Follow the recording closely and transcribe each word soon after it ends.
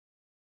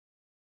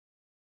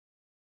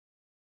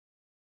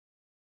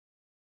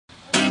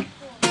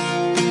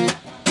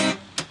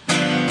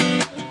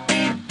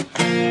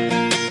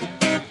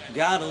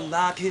got a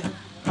locket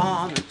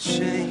on a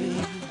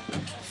chain,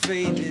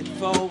 faded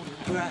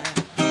photograph.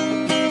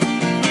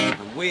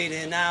 I'm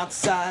waiting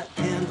outside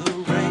in the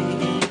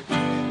rain.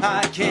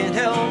 I can't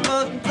help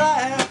but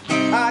laugh.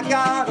 I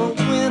got a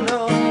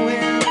window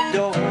and a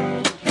door.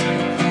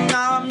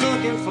 Now I'm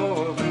looking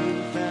for a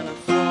roof and a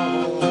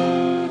floor.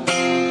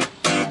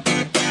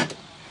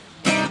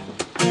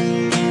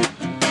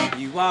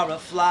 You are a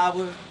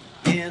flower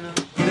in a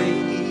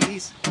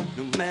vase,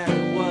 no matter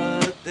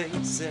what they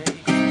say.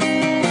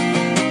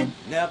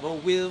 Never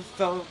will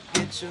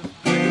forget your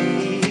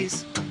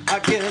face. I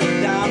get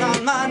down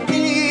on my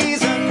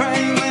knees and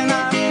pray when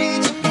I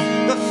reach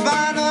the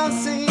final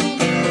scene.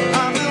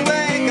 I will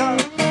wake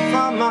up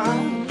from my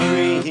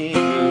dream.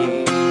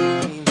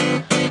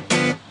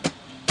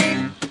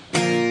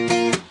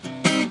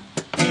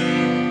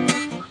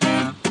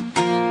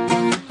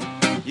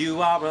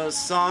 You are a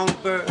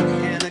songbird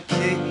in a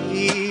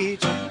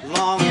cage,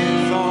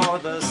 longing for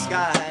the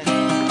sky.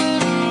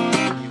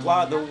 You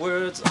are the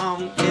words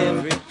on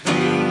every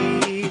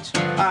page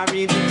I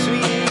read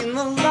between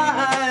the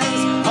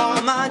lines.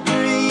 All my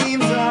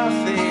dreams are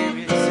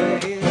fairy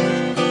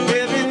tales,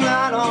 every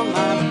night on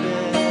my bed.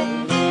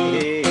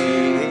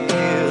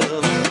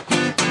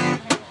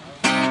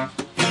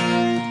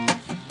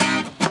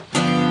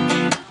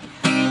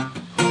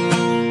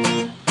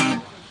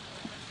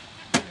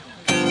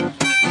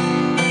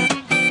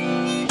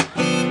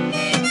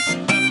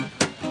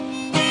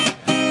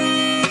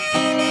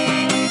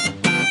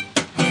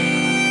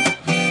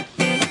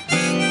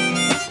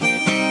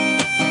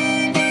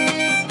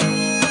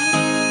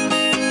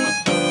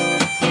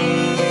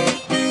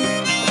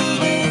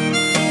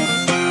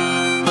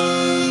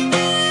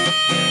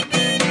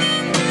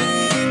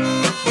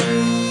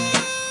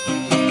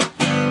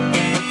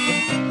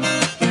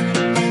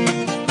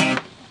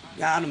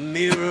 Got a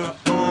mirror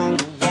on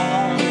the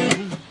wall,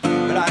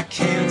 but I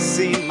can't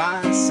see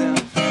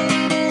myself.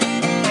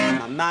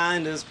 My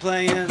mind is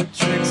playing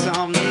tricks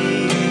on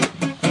me.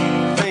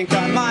 Think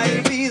I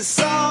might be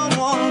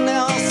someone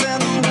else,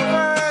 and the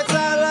words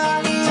I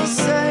like to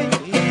say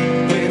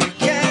when I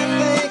can't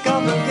think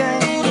of a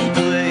game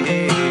to play.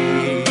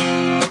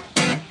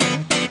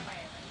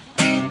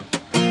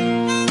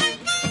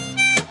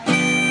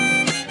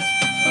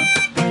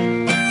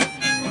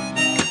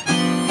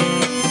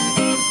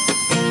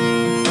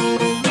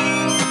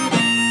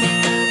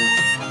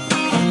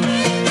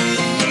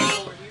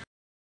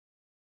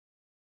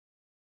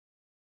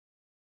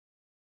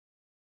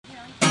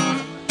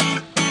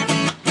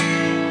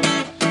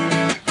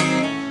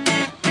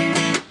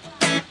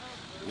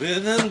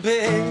 Living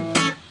big,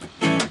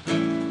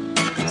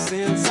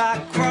 since I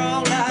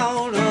crawled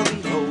out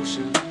of the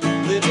ocean.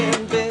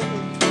 Living big,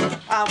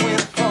 I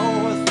went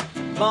forth,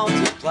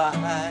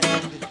 multiplied.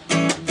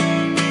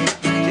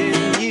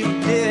 Can you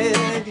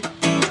dig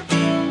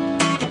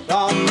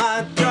all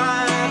my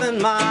drive and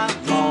my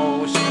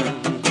motion?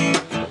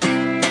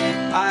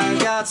 I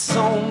got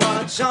so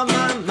much on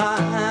my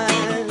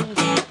mind.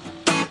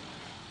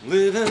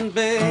 Living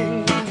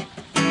big,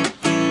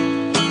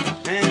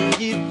 and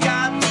you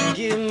got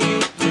give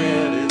me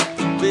credit,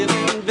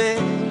 living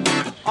big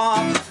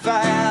off the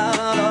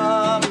fat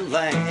of the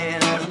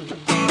land.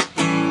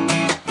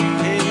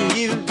 And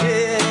you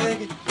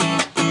dig,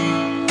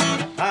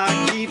 I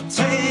keep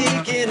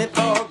taking it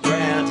for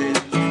granted,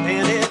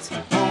 and it's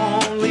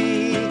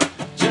only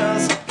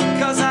just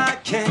cause I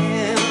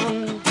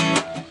can.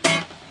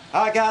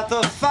 I got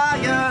the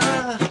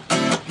fire,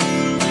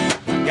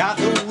 got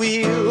the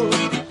wheel,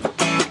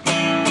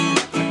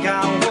 I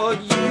got what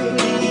you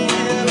need,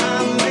 and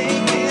I'm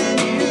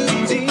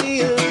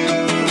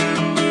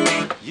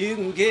you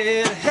can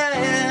get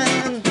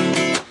ahead,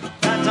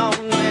 that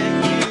don't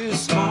make you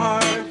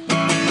smart.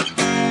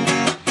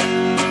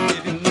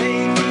 If you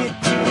make it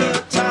to the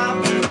top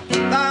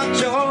without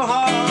your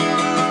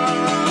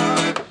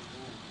heart.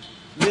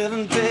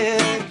 Living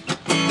big,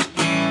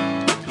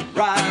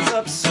 rise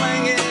up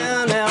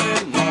swinging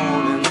every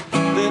morning.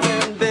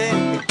 Living big,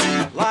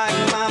 like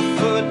my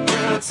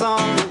footprints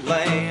on the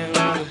land.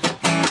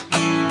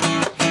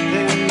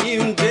 Then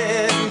you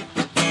dig,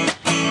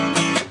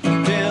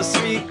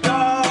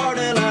 disregard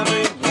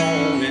every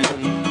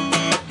warning.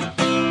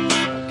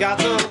 Got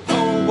the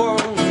whole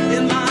world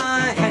in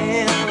my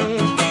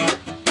hand.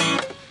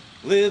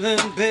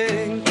 Living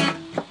big,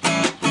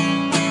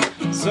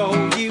 so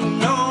you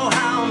know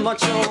how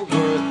much you're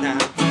worth now.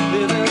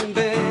 Living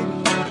big,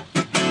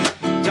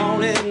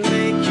 don't it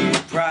make you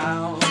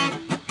proud?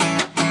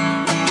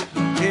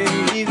 Can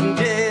you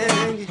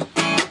dig?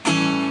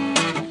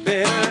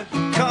 Better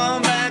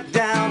come back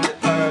down to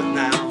earth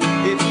now.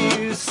 If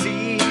you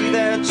see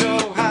that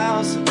your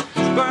house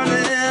is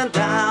burning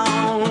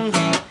down,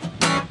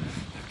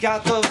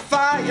 got the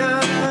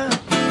fire,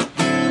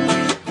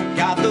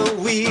 got the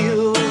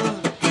wheel,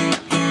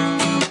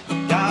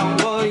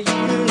 got what you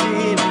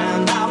need,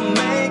 and I'm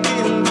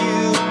making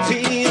you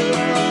feel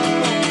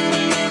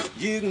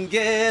you can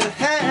get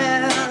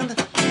ahead.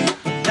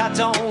 That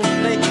don't